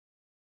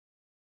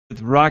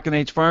Rockin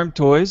H Farm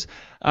Toys.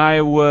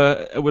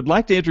 Would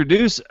like to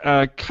introduce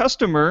a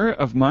customer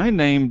of mine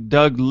named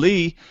Doug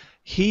Lee.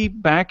 He,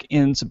 back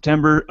in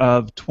September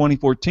of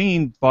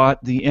 2014,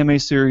 bought the MA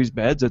Series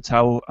beds. That's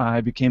how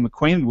I became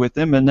acquainted with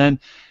him. And then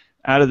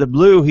out of the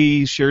blue,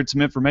 he shared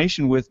some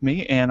information with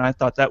me, and I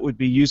thought that would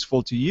be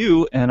useful to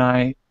you. And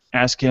I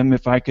asked him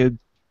if I could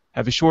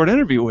have a short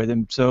interview with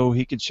him so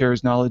he could share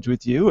his knowledge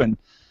with you, and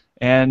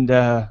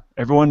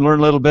everyone learn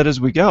a little bit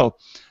as we go.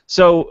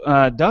 So,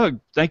 Doug,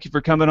 thank you for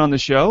coming on the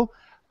show.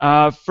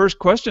 First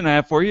question I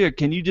have for you,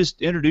 can you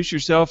just introduce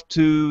yourself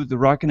to the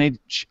Rockin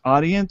H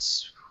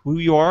audience, who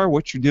you are,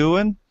 what you're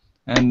doing,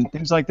 and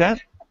things like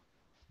that?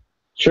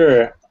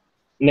 Sure.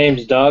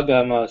 Name's Doug.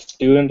 I'm a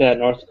student at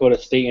North Dakota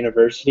State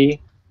University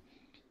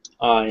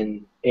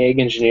in ag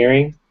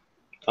engineering.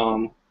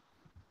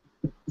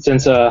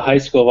 Since high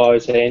school, I've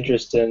always had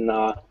interest in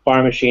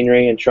farm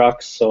machinery and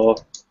trucks, so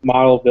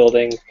model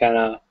building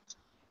kind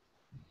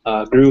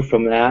of grew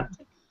from that.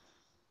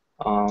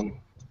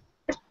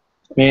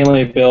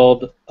 Mainly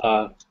build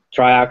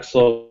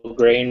triaxle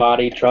grain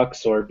body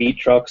trucks or beat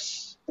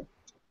trucks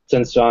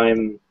since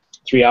I'm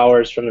 3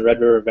 hours from the Red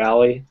River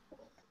Valley.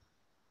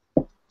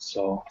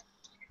 So.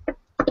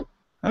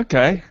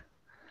 Okay.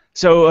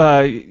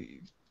 So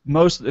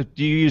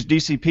do you use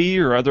DCP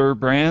or other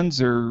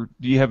brands, or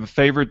do you have a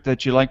favorite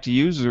that you like to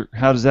use, or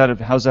how's that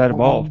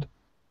evolved?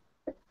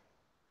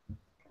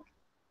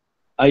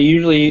 I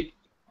usually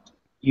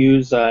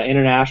use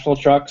international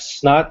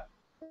trucks, not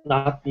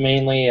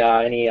mainly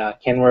any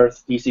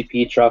Kenworth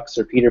DCP trucks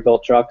or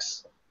Peterbilt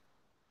trucks.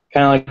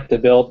 Kind of like to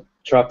build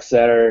trucks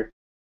that are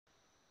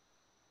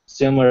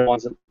similar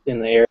ones in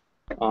the area.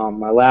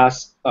 My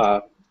last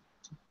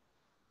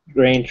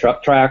grain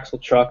truck,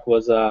 triaxle truck,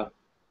 was a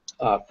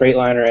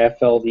Freightliner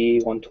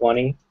FLD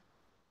 120,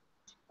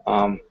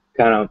 kind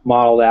of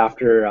modeled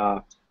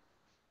after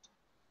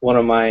one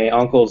of my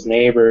uncle's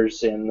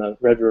neighbors in the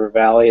Red River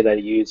Valley that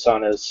he used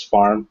on his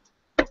farm.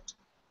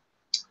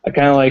 I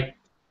kind of like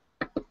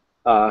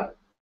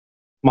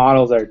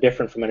models that are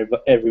different from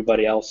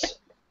everybody else.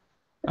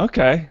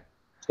 Okay.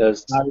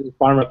 Because not every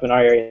farmer up in our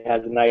area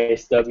has a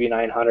nice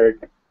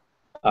W900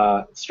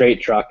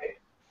 straight truck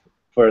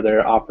for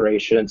their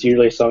operation. It's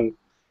usually some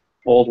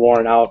old,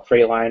 worn-out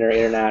Freightliner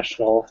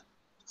International.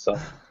 So.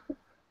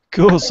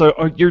 Cool.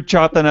 So you're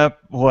chopping up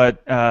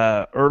what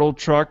Ertl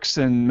trucks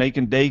and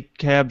making day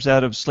cabs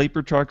out of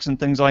sleeper trucks and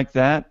things like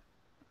that?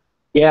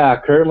 Yeah.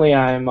 Currently,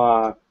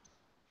 I'm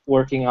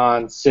working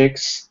on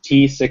 6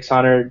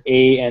 T600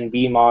 A and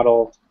B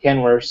model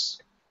Kenworths,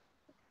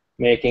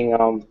 making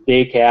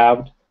day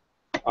cabbed.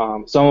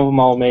 Some of them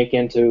I'll make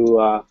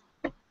into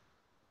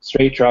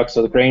straight trucks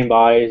with grain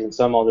bodies, and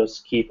some I'll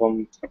just keep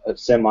them a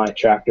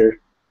semi-tractor.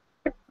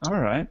 All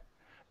right.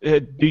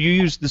 Do you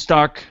use the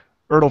stock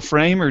Ertl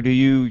frame, or do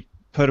you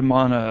put them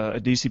on a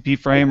DCP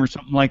frame or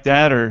something like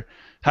that, or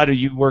how do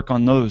you work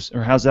on those,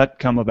 or how's that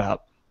come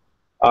about?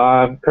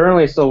 I'm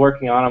currently still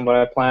working on them, but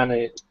I plan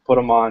to put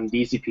them on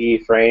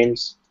DCP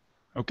frames.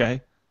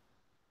 Okay.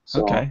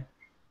 So. Okay.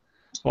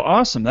 Well,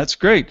 awesome. That's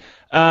great.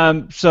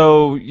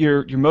 So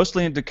you're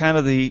mostly into kind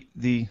of the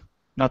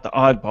not the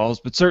oddballs,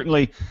 but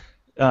certainly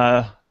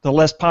the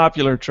less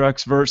popular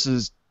trucks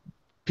versus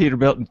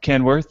Peterbilt and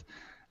Kenworth.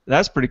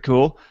 That's pretty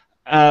cool.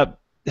 How'd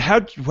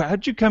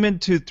you come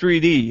into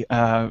 3D?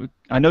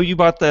 I know you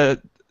bought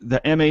the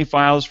MA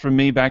files from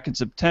me back in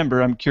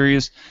September. I'm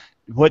curious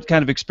what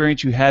kind of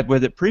experience you had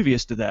with it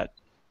previous to that.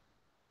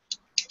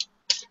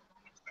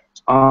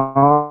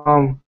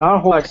 Not a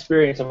whole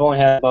experience. I've only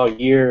had about a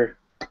year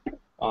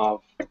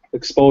of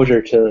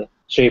exposure to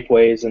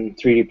shapeways and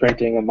 3D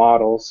printing of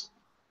models.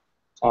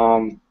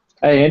 I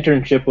had an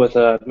internship with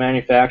a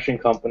manufacturing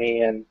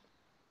company, and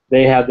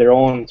they had their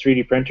own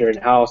 3D printer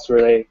in-house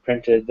where they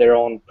printed their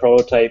own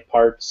prototype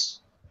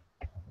parts.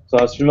 So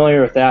I was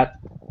familiar with that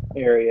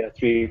area of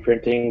 3D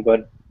printing,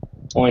 but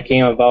only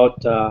came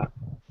about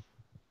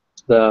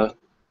the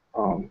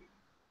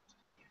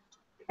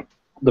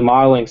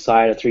modeling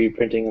side of 3D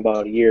printing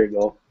about a year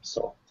ago.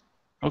 So.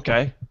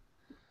 Okay,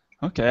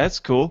 that's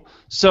cool.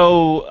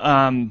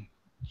 So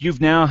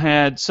you've now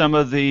had some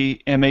of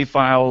the MA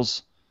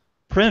files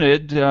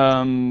printed.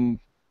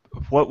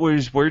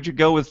 Where'd you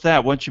go with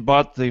that? Once you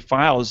bought the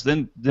files,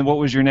 then what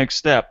was your next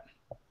step?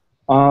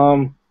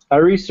 I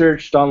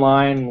researched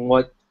online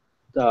what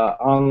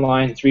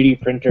online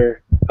 3D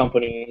printer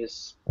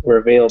companies were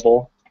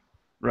available.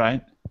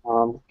 Right.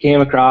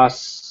 Came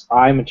across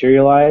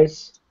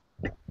Imaterialize.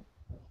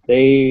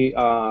 They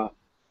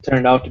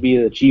turned out to be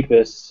the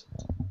cheapest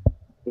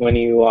when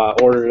you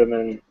ordered them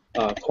in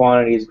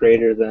quantities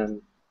greater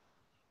than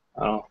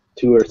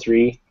 2 or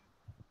 3.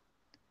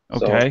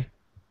 Okay.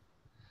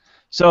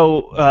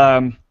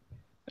 So,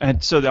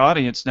 and so the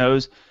audience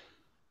knows.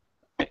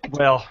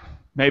 Well,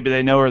 maybe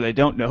they know or they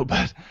don't know,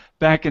 but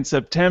back in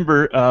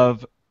September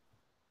of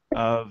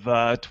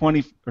October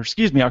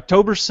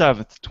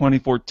 7th,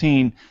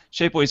 2014,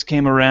 Shapeways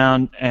came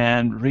around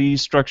and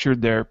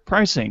restructured their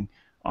pricing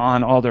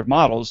on all their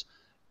models.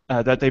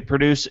 that they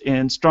produce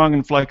in strong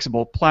and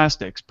flexible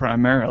plastics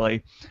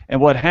primarily. And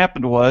what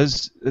happened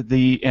was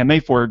the MA,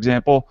 for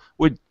example,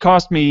 would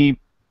cost me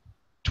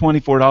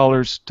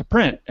 $24 to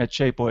print at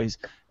Shapeways,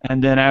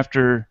 and then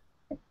after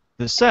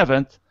the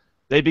seventh,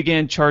 they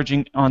began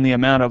charging on the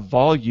amount of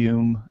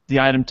volume the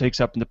item takes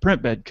up in the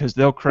print bed, because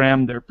they'll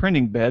cram their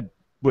printing bed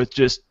with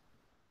just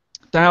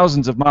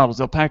thousands of models.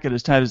 They'll pack it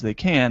as tight as they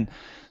can,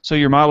 so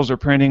your models are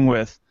printing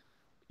with,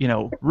 you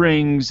know,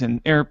 rings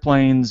and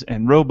airplanes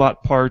and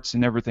robot parts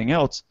and everything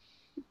else,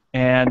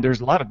 and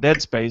there's a lot of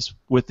dead space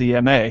with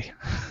the MA.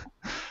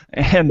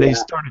 And they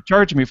started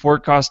charging me for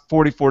it. Cost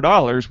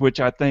 $44,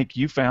 which I think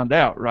you found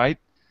out, right?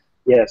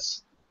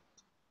 Yes.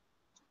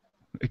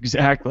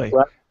 Exactly.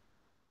 Right.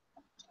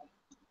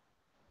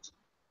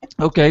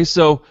 Okay,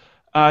 so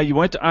you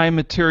went to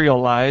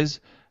Imaterialize.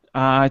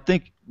 I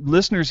think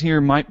listeners here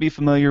might be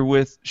familiar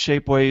with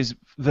Shapeways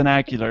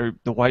vernacular: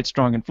 the white,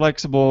 strong, and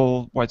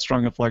flexible,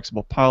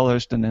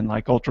 polished, and then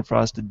like ultra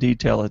frosted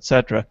detail,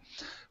 etc.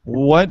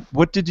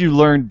 What did you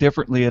learn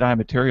differently at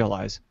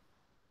Imaterialize?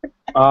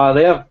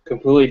 They have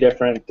completely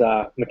different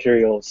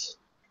materials.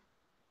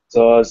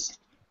 So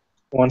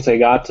once I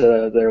got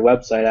to their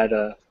website, I had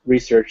to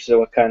research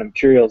what kind of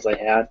materials they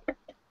had.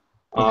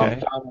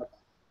 Okay.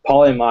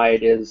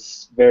 Polyamide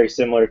is very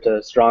similar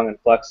to strong and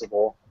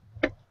flexible,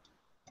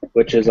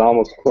 which is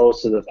almost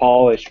close to the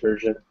polished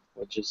version.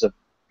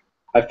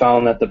 I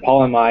found that the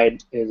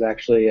polyamide is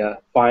actually a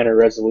finer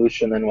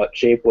resolution than what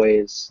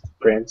Shapeways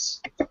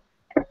prints.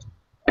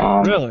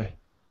 Really?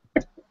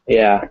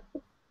 Yeah.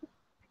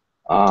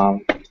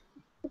 Then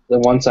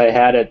once I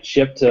had it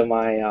shipped to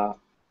my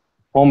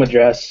home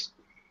address,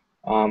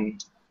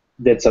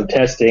 did some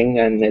testing,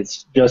 and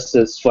it's just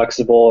as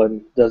flexible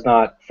and does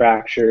not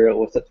fracture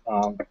with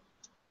a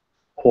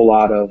whole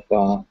lot of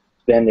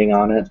bending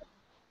on it.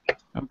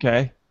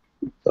 Okay.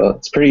 So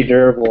it's pretty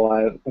durable.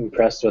 I'm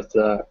impressed with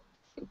the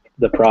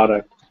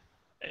product.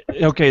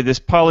 Okay, this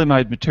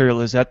polyamide material,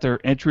 is that their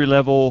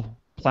entry-level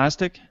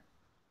plastic?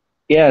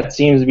 Yeah, it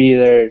seems to be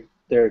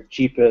their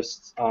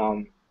cheapest,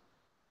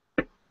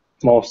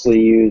 mostly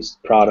used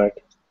product.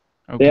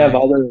 Okay. They have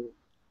other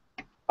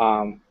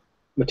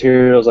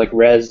materials like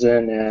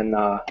resin and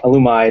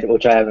alumide,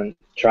 which I haven't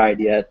tried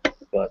yet.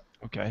 But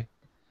okay.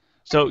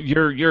 So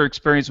your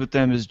experience with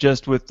them is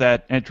just with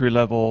that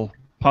entry-level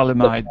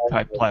polyamide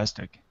type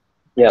plastic.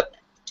 Yep.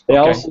 They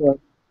Okay. also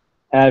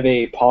have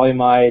a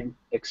polyamide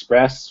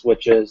express,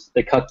 which is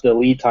they cut the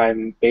lead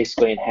time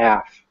basically in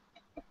half,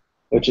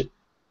 which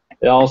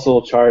they also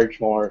charge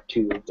more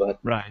too. But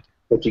Right.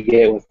 what you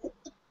get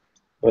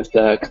with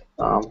the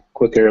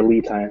quicker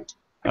lead time.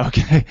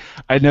 Okay.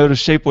 I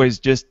noticed Shapeways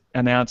just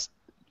announced,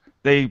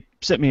 they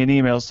sent me an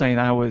email saying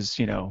I was,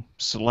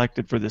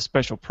 selected for this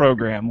special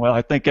program. Well,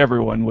 I think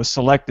everyone was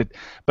selected,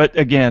 but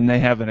again, they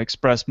have an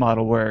express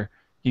model where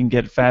you can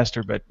get it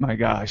faster. But my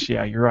gosh,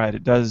 yeah, you're right.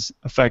 It does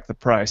affect the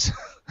price.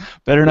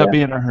 Better not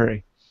be in a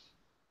hurry.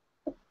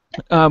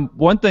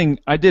 One thing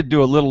I did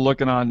do a little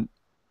looking on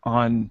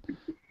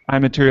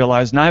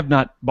Imaterialize, and I have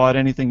not bought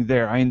anything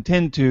there. I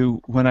intend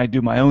to when I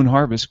do my own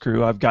harvest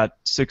crew. I've got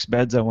 6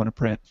 beds I want to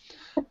print.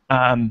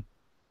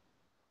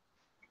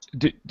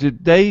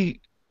 Did they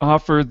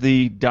offer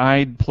the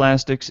dyed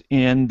plastics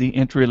in the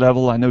entry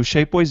level? I know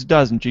Shapeways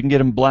doesn't. You can get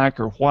them black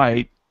or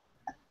white,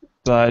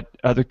 but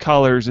other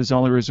colors is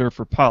only reserved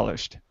for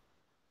polished.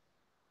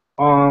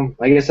 I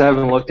guess I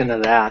haven't looked into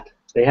that.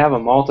 They have a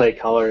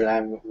multicolor that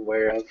I'm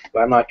aware of, but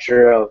I'm not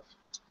sure of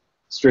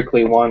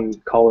strictly one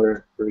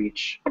color for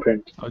each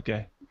print.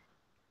 Okay.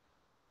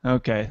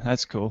 Okay,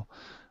 that's cool.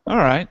 All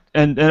right.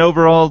 And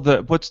overall,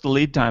 what's the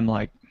lead time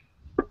like?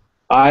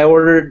 I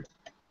ordered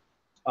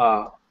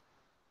a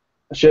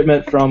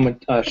shipment from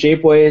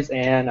Shapeways,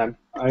 and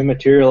I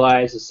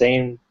materialized the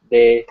same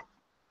day,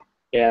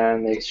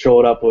 and they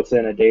showed up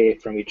within a day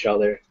from each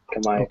other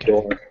to my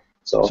door.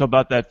 So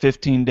about that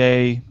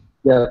 15-day,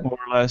 more or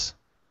less.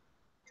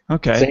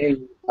 Okay.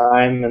 Same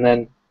time, and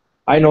then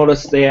I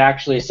noticed they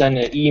actually send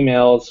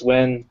emails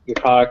when your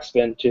product's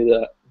been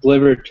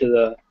delivered to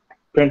the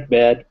print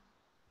bed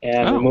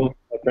and removed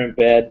from the print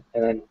bed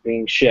and then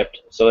being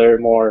shipped. So they're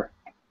more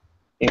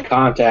in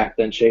contact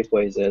than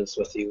Shapeways is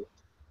with you.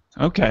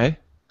 Okay.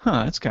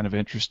 Huh, that's kind of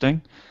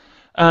interesting.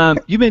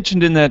 You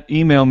mentioned in that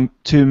email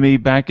to me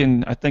back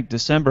in, I think,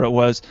 December it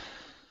was,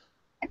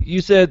 you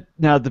said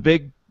now the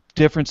big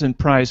difference in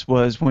price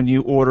was when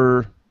you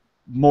order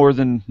more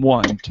than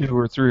 1, 2,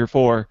 or 3, or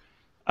 4.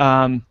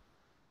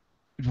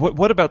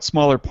 What about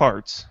smaller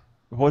parts?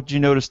 What did you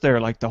notice there,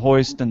 like the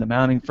hoist and the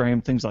mounting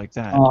frame, things like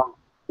that?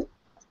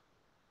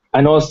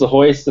 I noticed the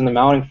hoist and the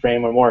mounting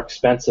frame are more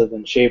expensive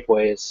than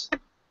Shapeways.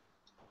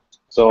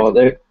 So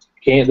if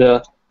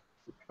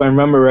I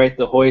remember right,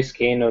 the hoist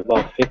came to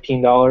about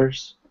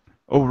 $15.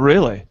 Oh,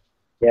 really?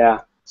 Yeah.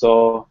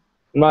 So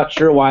I'm not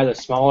sure why the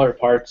smaller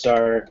parts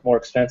are more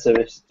expensive,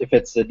 if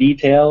it's the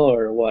detail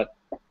or what.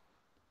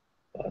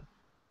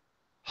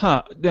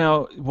 Huh.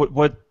 Now,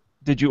 what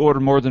did you order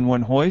more than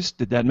one hoist?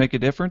 Did that make a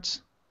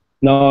difference?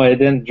 No, it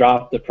didn't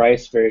drop the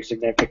price very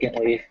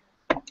significantly.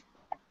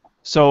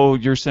 So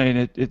you're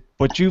saying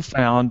what you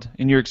found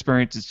in your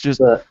experience, it's just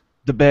The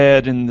the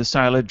bed and the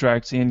silage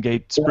tracks, the end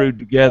gate screwed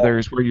together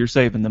is where you're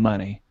saving the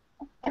money.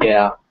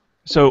 yeah,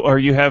 So are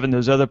you having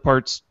those other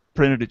parts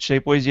printed at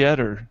Shapeways yet,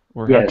 or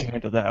how'd yes. you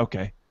handle that?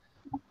 Okay,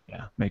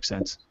 yeah, makes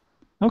sense.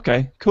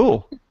 Okay,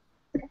 cool.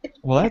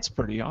 Well, that's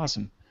pretty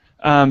awesome.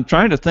 I'm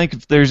trying to think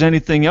if there's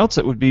anything else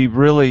that would be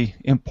really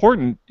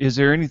important. Is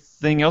there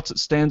anything else that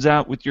stands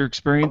out with your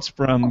experience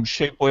from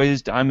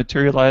Shapeways to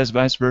Imaterialize,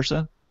 vice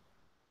versa?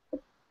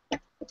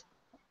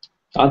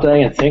 Not that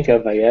I can think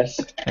of, I guess.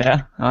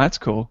 Yeah, oh, that's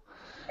cool.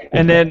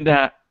 And then,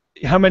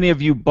 how many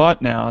have you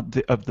bought now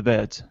of the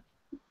beds?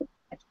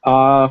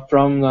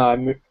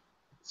 From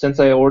since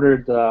I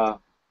ordered the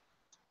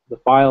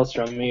files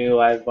from you,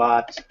 I've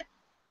bought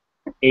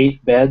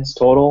 8 beds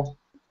total,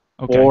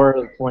 Okay, 4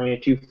 of the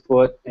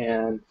 22-foot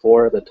and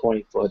 4 of the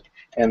 20-foot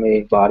MA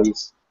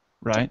bodies.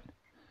 right.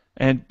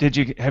 And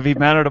have you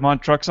mounted them on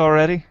trucks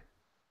already?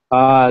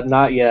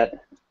 Not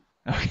yet.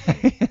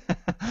 Okay.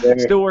 There.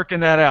 Still working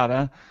that out,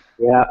 huh?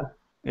 Yeah,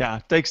 Yeah,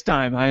 it takes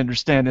time. I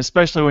understand,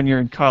 especially when you're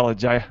in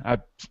college. I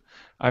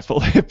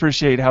fully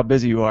appreciate how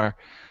busy you are.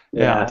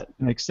 Yeah, yeah. it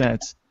makes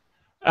sense.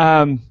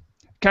 Um,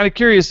 kind of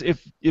curious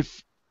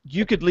if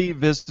you could leave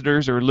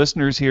visitors or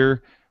listeners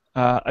here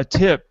a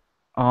tip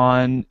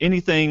on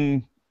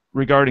anything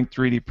regarding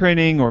 3D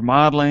printing or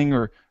modeling,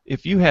 or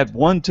if you had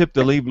one tip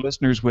to leave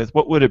listeners with,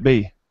 what would it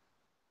be?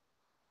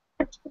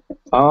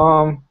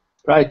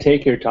 Probably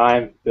take your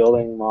time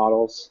building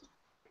models.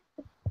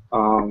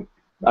 Um,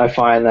 I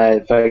find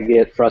that if I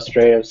get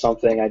frustrated with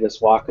something, I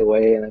just walk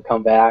away and then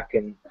come back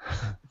and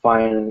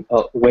find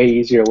a way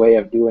easier way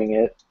of doing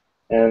it,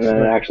 and then it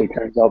Sure. actually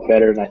turns out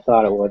better than I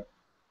thought it would.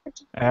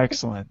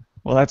 Excellent.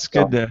 Well, that's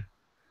good So, to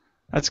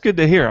That's good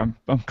to hear.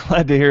 I'm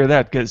glad to hear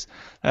that because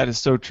that is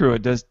so true.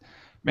 It does,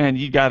 man.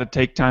 You got to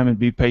take time and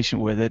be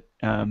patient with it.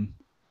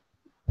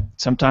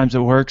 Sometimes it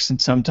works,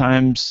 and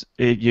sometimes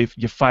you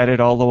fight it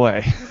all the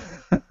way.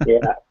 yeah,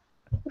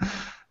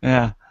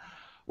 Yeah.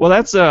 Well,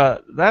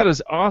 that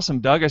is awesome,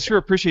 Doug. I sure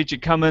appreciate you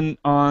coming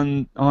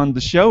on the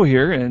show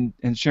here and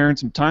sharing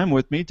some time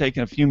with me,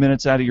 taking a few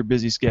minutes out of your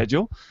busy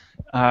schedule.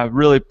 I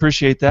really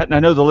appreciate that, and I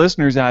know the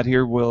listeners out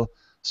here will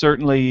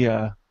certainly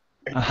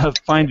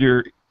find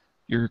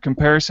your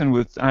comparison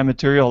with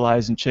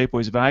iMaterialize and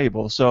Shapeways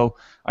valuable. So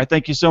I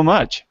thank you so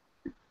much.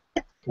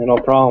 no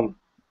problem.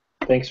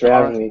 Thanks for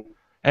All right. having me.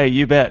 Hey,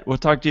 you bet. We'll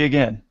talk to you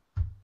again.